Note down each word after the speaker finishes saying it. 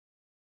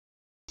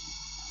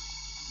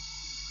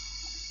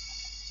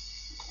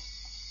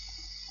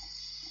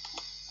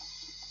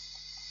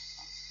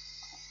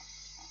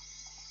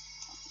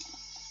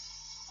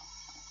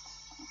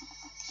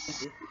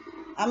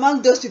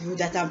among those people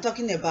that I'm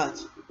talking about,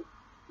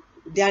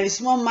 there is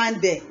one man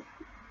there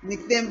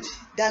nicknamed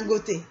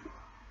Dangote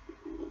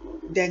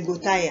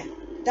Dengotaya.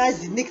 That's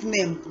the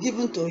nickname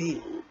given to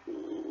him.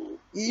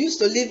 He used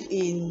to live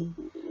in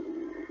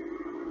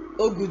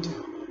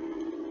Ogudu.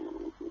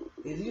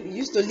 He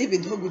used to live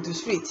in Ogudu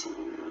Street,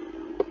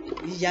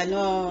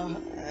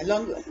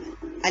 along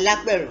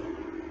Alakbere,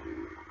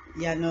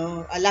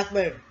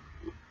 Alakbere,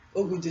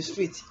 Ogudu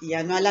Street,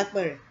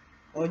 Alakbere,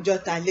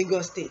 Ojota,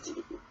 Lagos State.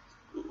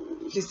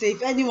 Please say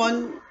if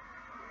anyone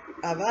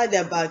have heard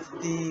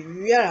about the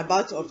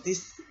whereabouts of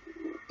this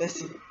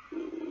person.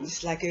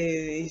 It's like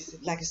a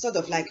sort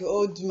of like an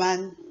old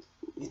man.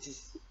 It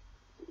is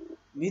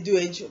middle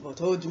age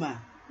but old man.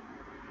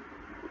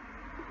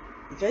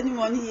 If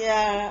anyone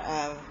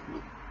hear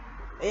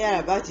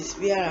about his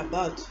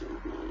whereabouts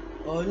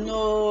or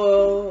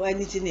know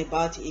anything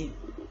about him,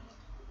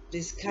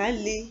 please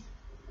kindly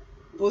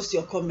post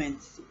your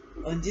comments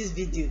on this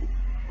video.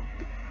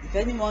 If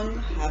anyone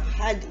have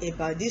heard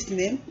about this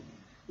name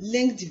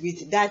linked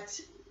with that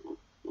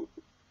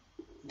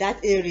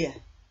area,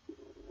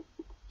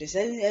 there's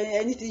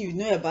anything you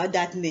know about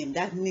that name,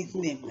 that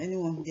nickname,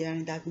 anyone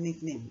bearing that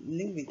nickname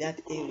linked with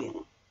that area,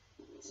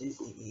 since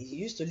he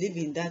used to live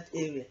in that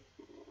area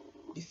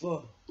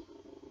before,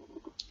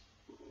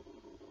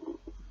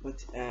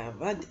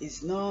 but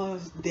is not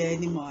there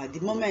anymore at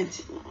the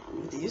moment,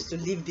 but he used to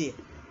live there.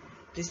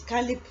 Please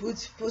kindly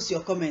post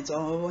your comments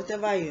on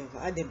whatever you've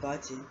heard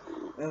about him,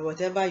 or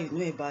whatever you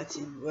know about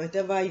him,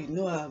 whatever you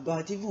know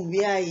about even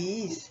where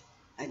he is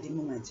at the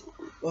moment.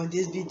 On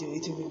this video,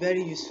 it will be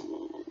very useful.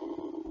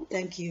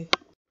 Thank you.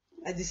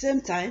 At the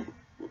same time,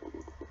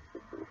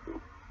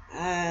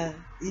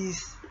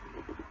 he's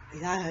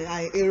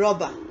a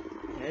robber,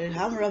 a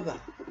armed robber.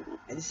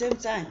 At the same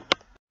time,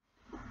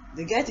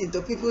 they get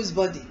into people's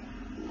body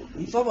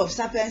in form of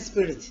serpent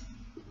spirit.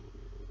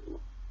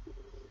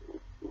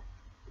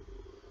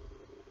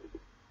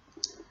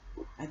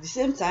 At the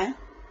same time,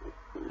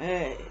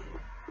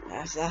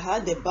 as I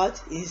heard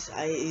about, is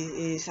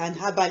an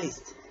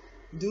herbalist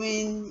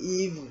doing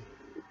evil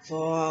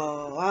for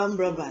armed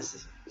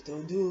robbers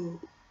to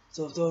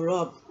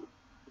rob.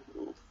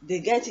 They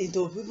get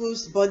into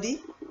people's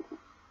body,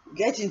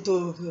 get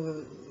into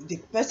the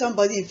person's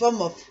body in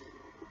form of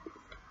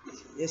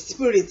a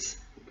spirit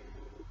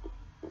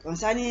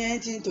concerning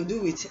anything to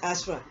do with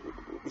astral.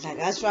 Like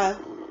astral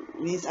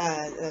means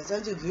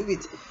something to do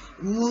with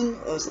moon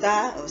or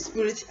star or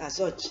spirit as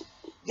such.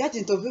 Get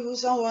into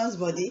someone's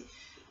body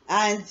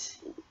and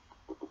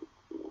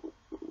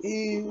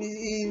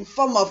in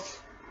form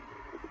of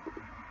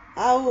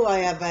how I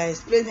have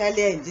explained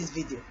earlier in this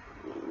video,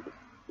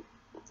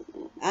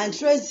 and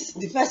trace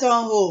the person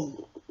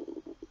home,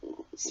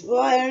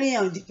 spying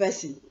on the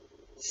person,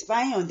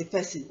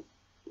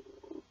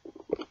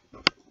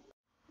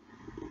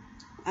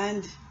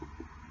 and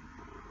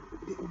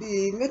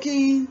be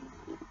making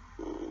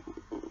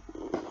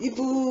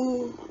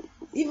evil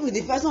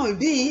the person will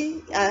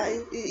be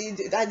at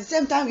the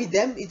same time with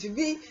them. It will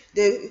be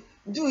they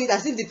do it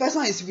as if the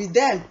person is with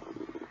them,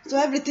 so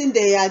everything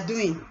they are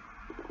doing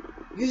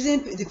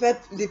using the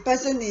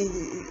person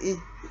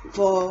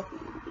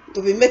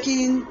to be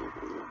making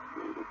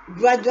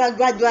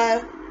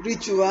gradual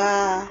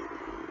ritual,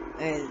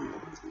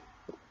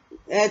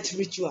 earth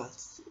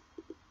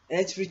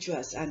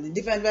rituals and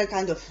different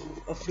kind of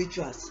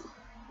rituals.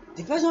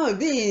 The person will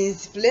be in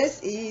his place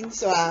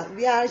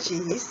where she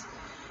is,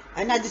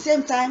 and at the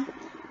same time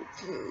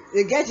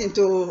they get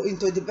into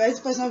the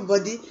person's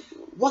body,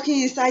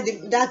 walking inside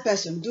that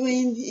person,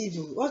 doing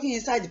evil, walking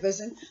inside the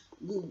person,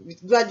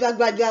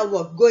 gradual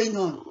work going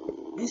on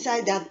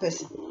inside that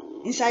person,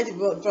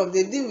 from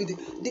the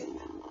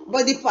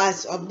body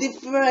parts of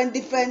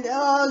different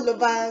all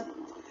over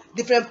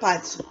different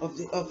parts of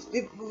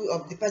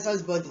the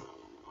person's body.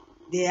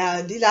 They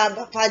are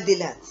part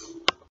dealers,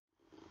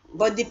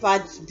 body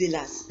part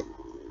dealers.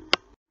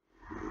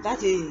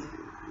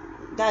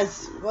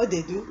 That's what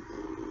they do,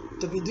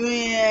 to be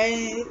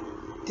doing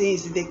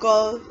things they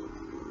call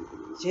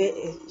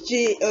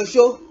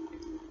show.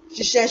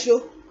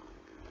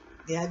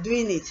 They are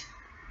doing it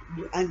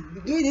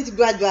and doing it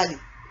gradually,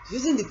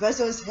 using the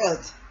person's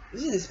health,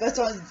 using the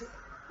person's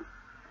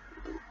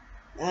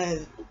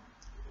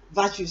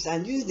virtues,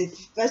 and use the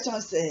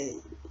person's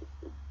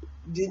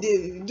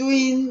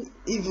doing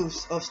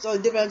evils of so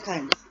different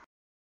kinds.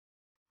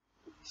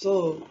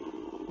 So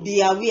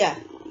be aware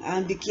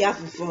and be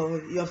careful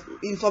for your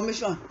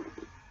information.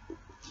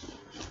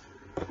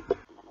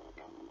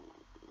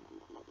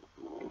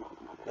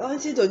 One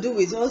thing to do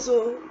with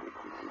also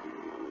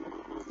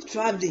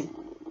traveling.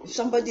 If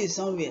somebody is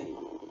somewhere,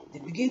 they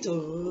begin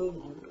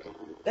to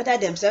gather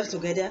themselves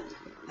together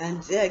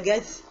and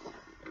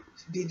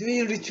be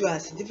doing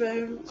rituals,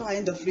 different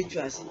kind of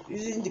rituals,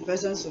 using the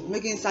persons of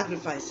making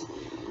sacrifice,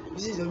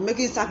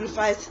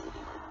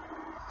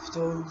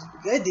 to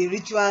get the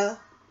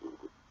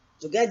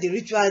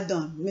ritual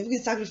done, making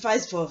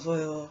sacrifice for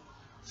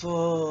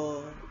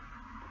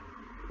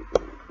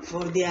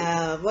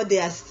their what they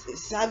are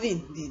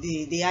serving,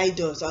 the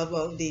idols, or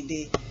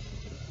the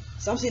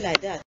something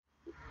like that.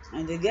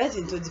 And they get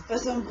into the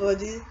person's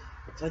body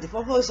for the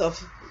purpose of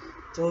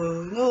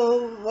to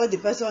know what the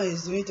person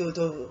is doing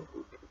to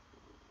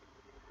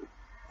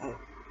uh,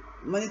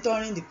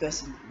 monitoring the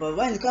person. But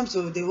when it comes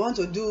to they want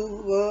to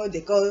do what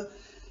they call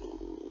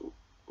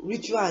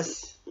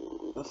rituals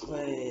of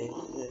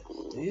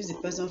to use the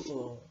person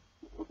for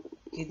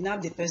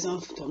kidnap the person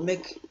to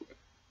make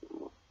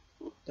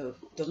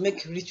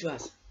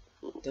rituals.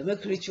 To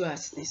make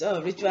rituals, the sort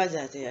of rituals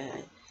that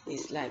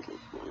is like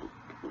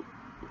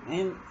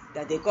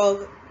that they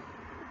call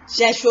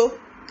shesho.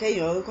 Okay,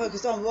 you know,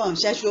 someone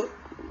shesho,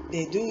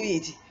 they do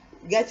it,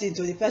 get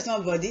into the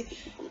person's body,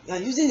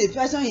 and using the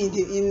person in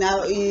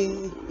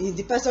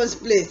the person's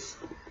place.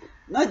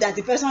 Not that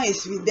the person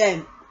is with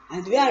them,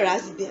 and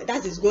whereas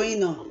that is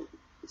going on.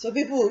 So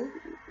people,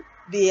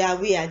 be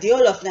aware. The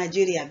whole of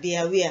Nigeria, be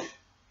aware.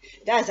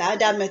 That's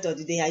another method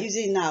they are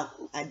using now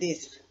at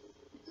this.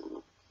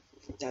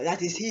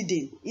 That is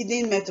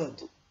hidden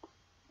method.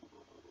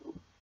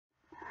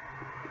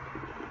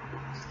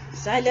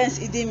 Silence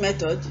hidden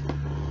method.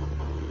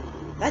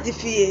 Láti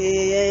fi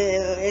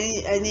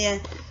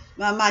ẹni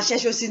máa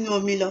ṣẹ́ṣó sínú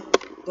omi lọ,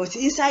 but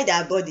inside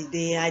our body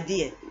they are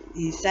there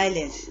in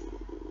silence,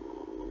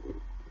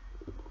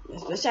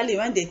 especially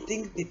when they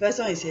think the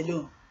person is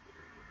alone,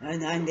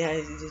 and there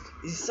is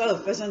the sort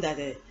of person that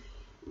is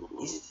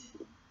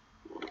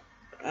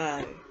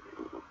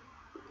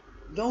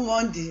don't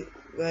want the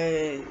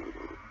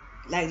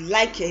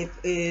like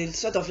a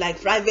sort of like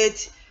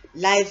private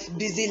life,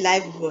 busy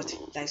life, but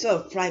like sort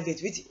of private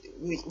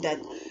with that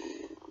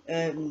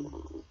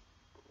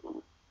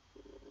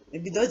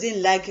maybe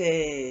doesn't like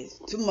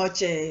too much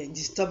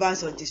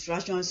disturbance or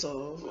distractions,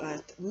 or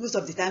most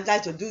of the time try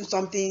to do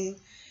something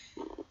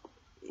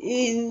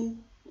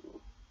in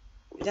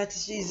that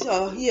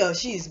he or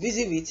she is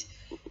busy with,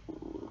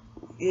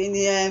 in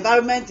the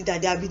environment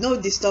that there will be no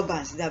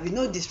disturbance, there will be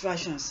no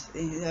distractions.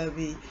 There will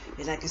be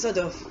like a sort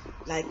of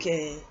like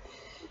if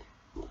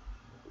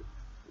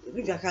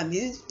it can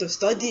be to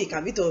study, it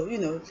can be to, you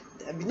know,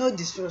 there will be no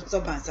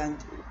disturbance and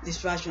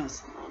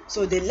distractions.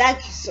 So they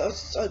like some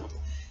sort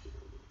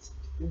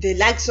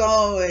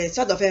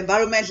of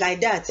environment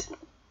like that,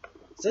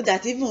 so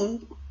that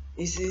even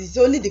it's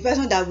only the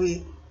person that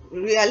will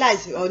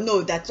realize or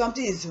know that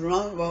something is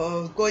wrong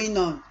or going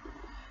on,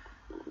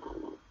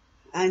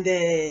 and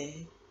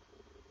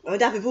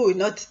other people will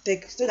not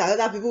take, so that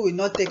other people will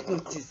not take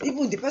notice.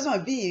 Even the person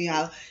will be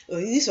in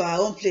his or her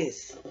own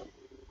place.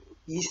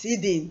 He's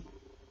hidden,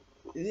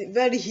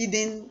 very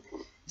hidden,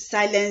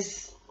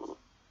 silence,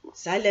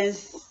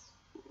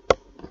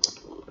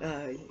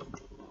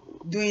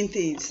 doing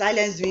things,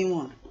 silence doing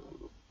one.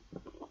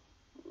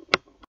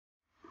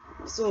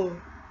 So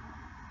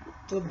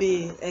to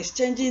be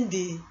exchanging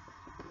the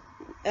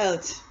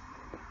health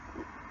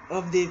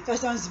of the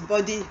person's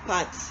body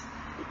parts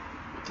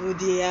to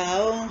their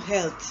own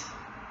health,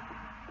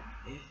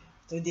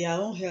 of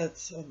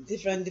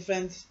different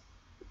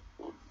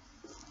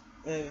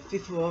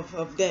people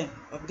of them,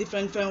 of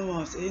different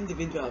ones,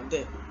 individual of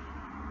them.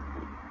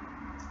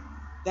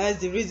 That's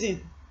the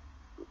reason.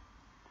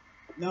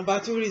 Number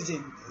 2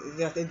 reason is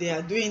that they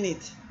are doing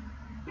it,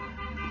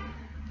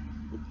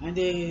 and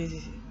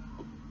they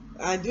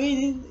are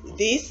doing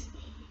this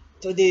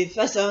to the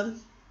person,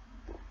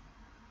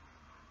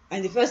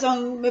 and the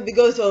person maybe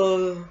goes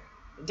to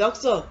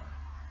doctor.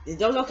 The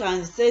doctor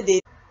can say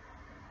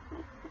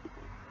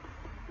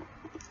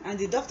and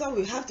the doctor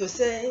will have to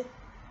say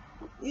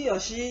he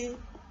or she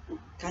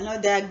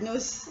cannot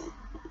diagnose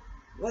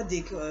what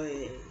the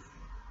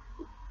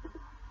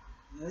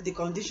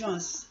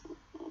conditions.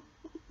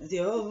 The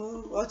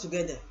whole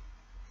altogether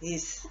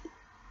is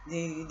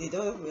the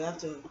doctor will have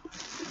to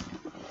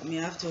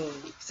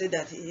say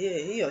that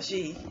he or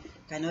she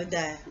cannot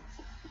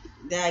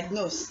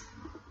diagnose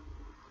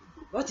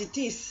what it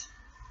is.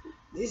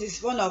 This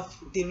is one of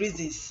the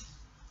reasons.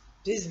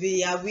 Please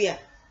be aware.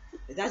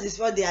 That is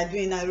what they are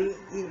doing now.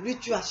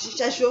 Ritual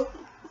show.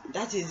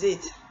 That is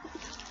it.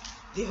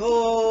 The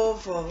whole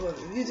for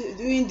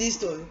doing this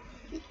to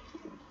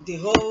the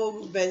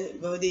whole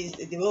body,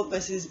 the whole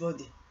person's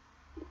body.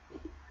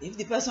 If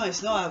the person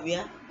is not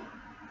aware,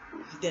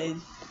 then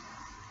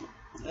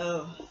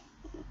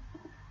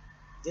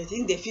they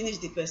think they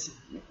finished the person.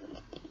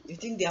 They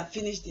think they have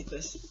finished the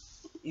person.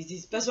 If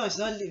this person is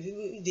not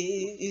living,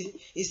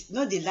 it's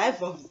not the life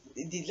that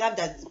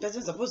the person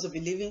is supposed to be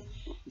living,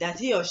 that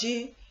he or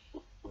she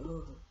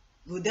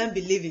would then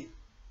be living.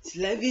 It's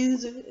living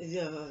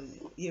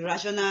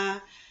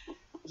irrational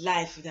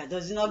life that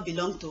does not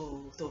belong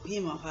to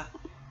him or her,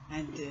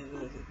 and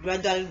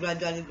gradually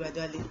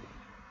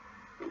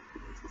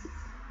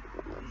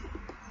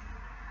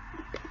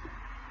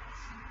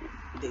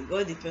they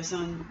got the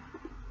person.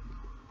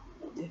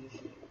 They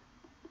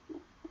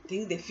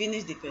think they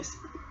finished the person,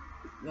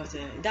 but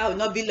that will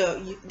not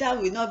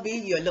be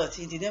your lot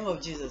in the name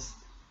of Jesus.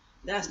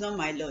 That's not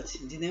my lot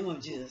in the name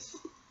of Jesus.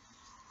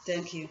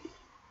 Thank you.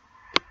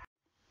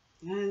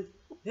 And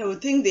they will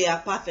think they are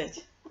perfect.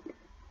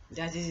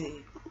 That is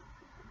it.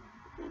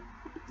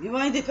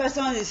 When the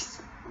person is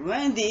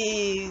When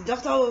the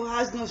doctor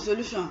has no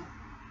solution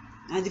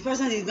and the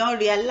person did not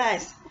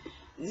realize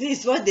this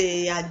is what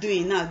they are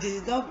doing now, they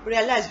did not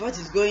realize what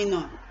is going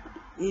on.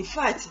 In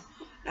fact,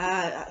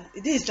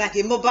 this is like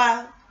a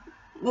mobile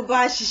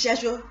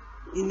shisha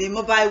in a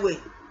mobile way.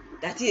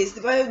 That is,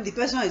 where the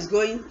person is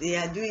going, they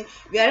are doing,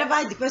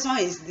 wherever the person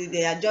is,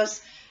 they are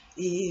just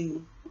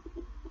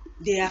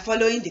they are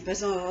following the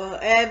person, or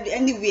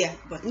anywhere,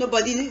 but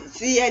nobody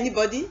see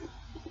anybody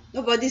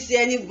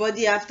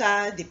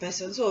after the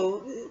person,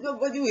 so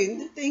nobody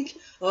will think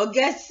or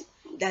guess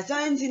that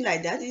anything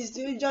like that is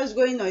just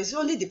going on. It's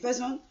only the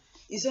person,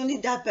 it's only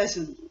that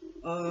person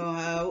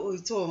or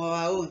its own or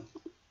our own.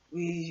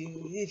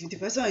 If the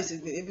person is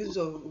able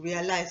to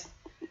realize,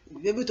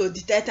 able to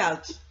detect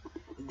out,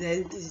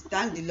 then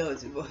thank the Lord.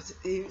 But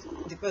if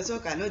the person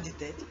cannot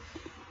detect,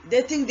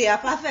 they think they are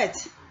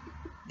perfect.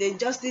 They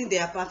just think they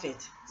are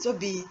perfect. So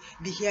be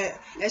here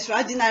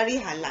extraordinary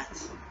alert,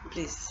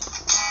 please.